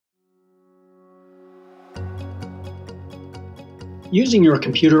Using your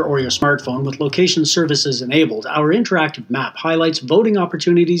computer or your smartphone with location services enabled, our interactive map highlights voting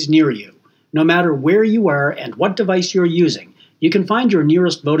opportunities near you. No matter where you are and what device you're using, you can find your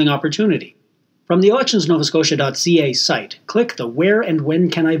nearest voting opportunity. From the electionsnovascotia.ca site, click the Where and When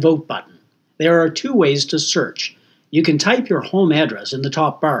Can I Vote button. There are two ways to search. You can type your home address in the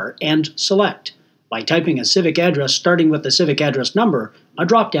top bar and select. By typing a civic address starting with the civic address number, a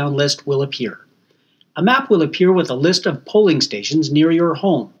drop-down list will appear. A map will appear with a list of polling stations near your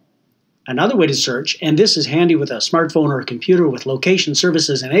home. Another way to search, and this is handy with a smartphone or a computer with location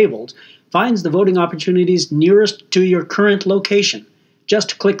services enabled, finds the voting opportunities nearest to your current location.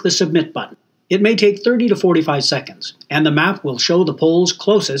 Just click the Submit button. It may take 30 to 45 seconds, and the map will show the polls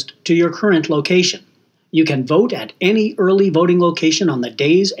closest to your current location. You can vote at any early voting location on the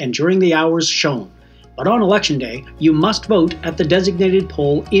days and during the hours shown, but on Election Day, you must vote at the designated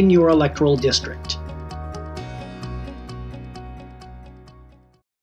poll in your electoral district.